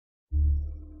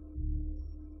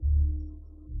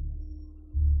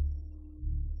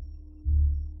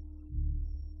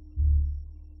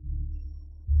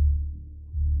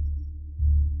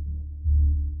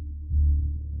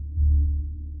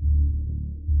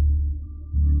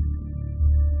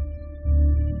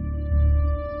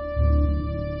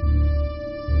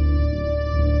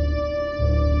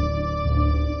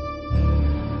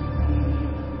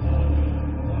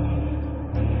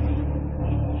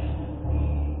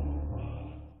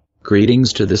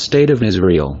Greetings to the State of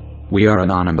Israel. We are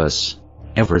anonymous.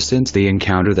 Ever since the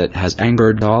encounter that has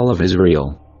angered all of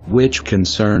Israel, which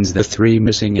concerns the 3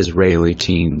 missing Israeli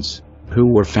teens, who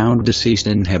were found deceased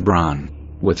in Hebron,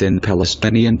 within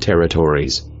Palestinian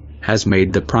territories, has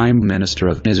made the Prime Minister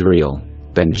of Israel,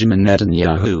 Benjamin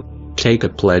Netanyahu, take a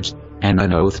pledge, and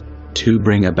an oath, to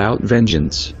bring about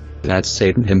vengeance, that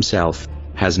Satan himself,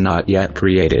 has not yet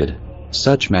created.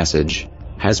 Such message,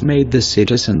 has made the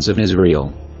citizens of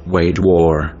Israel, wage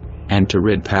war, and to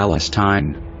rid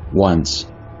Palestine, once,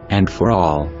 and for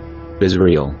all.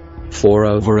 Israel, for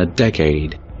over a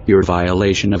decade, your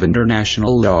violation of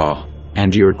international law,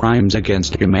 and your crimes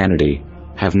against humanity,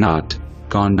 have not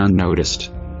gone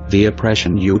unnoticed. The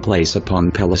oppression you place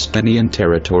upon Palestinian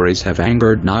territories have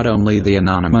angered not only the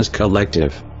anonymous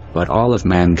collective, but all of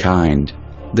mankind.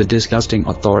 The disgusting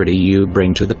authority you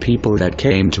bring to the people that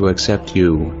came to accept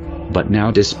you, but now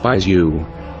despise you,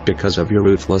 because of your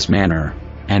ruthless manner,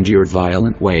 and your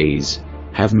violent ways,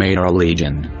 have made our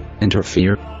legion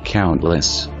interfere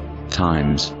countless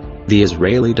times. The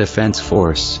Israeli Defense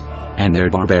Force, and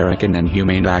their barbaric and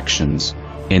inhumane actions,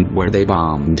 in where they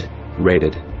bombed,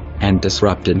 raided, and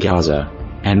disrupted Gaza,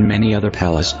 and many other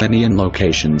Palestinian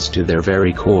locations to their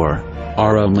very core,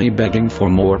 are only begging for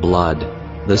more blood.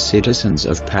 The citizens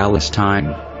of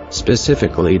Palestine,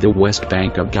 specifically the West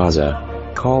Bank of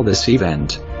Gaza, call this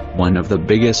event one of the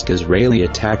biggest Israeli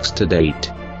attacks to date,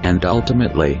 and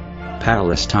ultimately,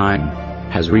 Palestine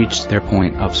has reached their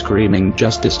point of screaming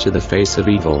justice to the face of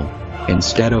evil.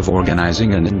 Instead of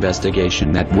organizing an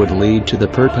investigation that would lead to the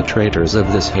perpetrators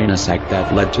of this heinous act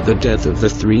that led to the death of the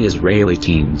 3 Israeli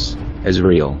teens,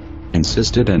 Israel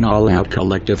insisted an all-out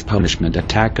collective punishment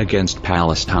attack against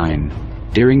Palestine.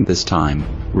 During this time,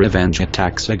 revenge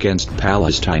attacks against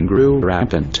Palestine grew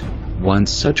rampant. One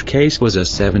such case was a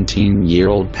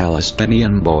 17-year-old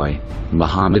Palestinian boy,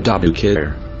 Mohammed Abu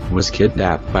Khair, was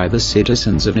kidnapped by the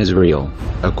citizens of Israel.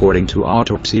 According to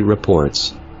autopsy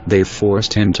reports, they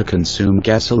forced him to consume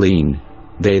gasoline.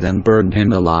 They then burned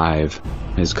him alive.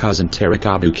 His cousin Tariq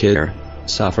Abu Khair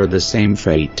suffered the same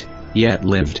fate, yet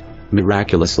lived.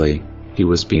 Miraculously, he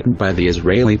was beaten by the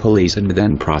Israeli police and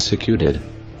then prosecuted.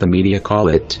 The media call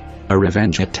it a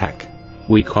revenge attack.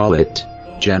 We call it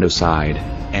genocide,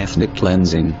 ethnic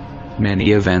cleansing.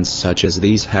 Many events such as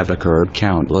these have occurred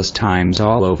countless times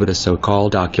all over the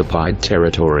so-called occupied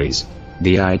territories.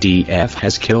 The IDF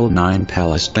has killed 9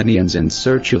 Palestinians in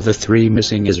search of the 3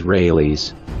 missing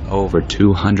Israelis. Over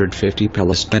 250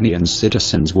 Palestinian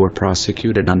citizens were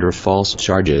prosecuted under false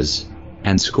charges,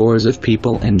 and scores of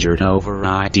people injured over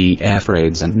IDF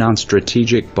raids and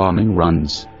non-strategic bombing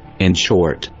runs. In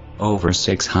short, over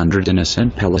 600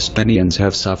 innocent Palestinians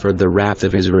have suffered the wrath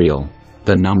of Israel.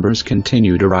 The numbers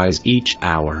continue to rise each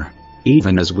hour.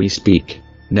 Even as we speak,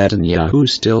 Netanyahu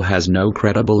still has no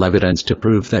credible evidence to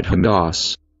prove that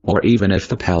Hamas, or even if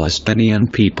the Palestinian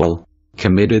people,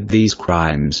 committed these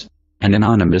crimes. An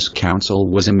anonymous council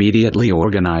was immediately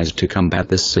organized to combat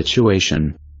this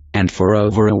situation. And for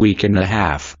over a week and a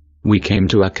half, we came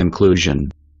to a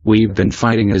conclusion. We've been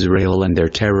fighting Israel and their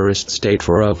terrorist state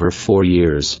for over 4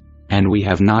 years, and we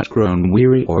have not grown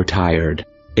weary or tired.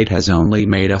 It has only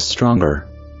made us stronger.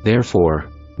 Therefore,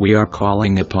 we are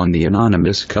calling upon the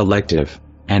anonymous collective,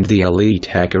 and the elite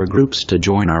hacker groups to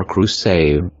join our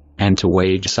crusade, and to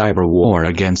wage cyber war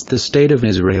against the State of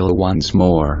Israel once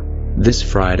more. This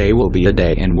Friday will be a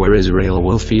day in where Israel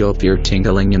will feel fear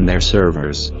tingling in their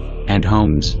servers and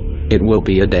homes. It will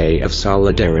be a day of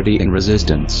solidarity and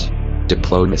resistance.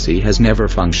 Diplomacy has never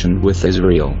functioned with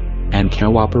Israel, and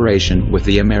cooperation with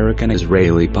the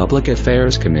American-Israeli Public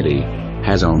Affairs Committee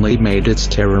has only made its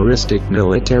terroristic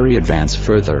military advance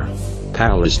further.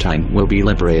 Palestine will be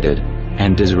liberated,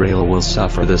 and Israel will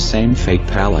suffer the same fate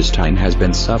Palestine has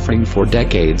been suffering for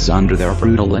decades under their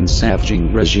brutal and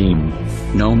savaging regime.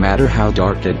 No matter how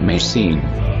dark it may seem,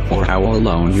 or how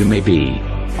alone you may be,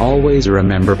 always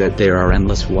remember that there are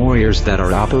endless warriors that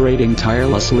are operating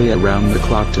tirelessly around the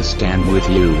clock to stand with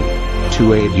you,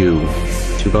 to aid you,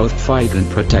 to both fight and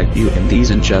protect you in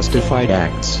these unjustified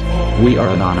acts. We are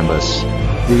anonymous.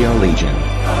 We are legion.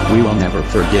 We will never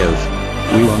forgive.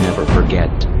 We will never forget.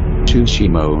 To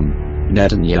Shimon,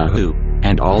 Netanyahu,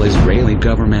 and all Israeli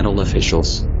governmental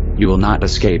officials, you will not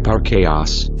escape our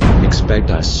chaos. Expect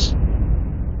us.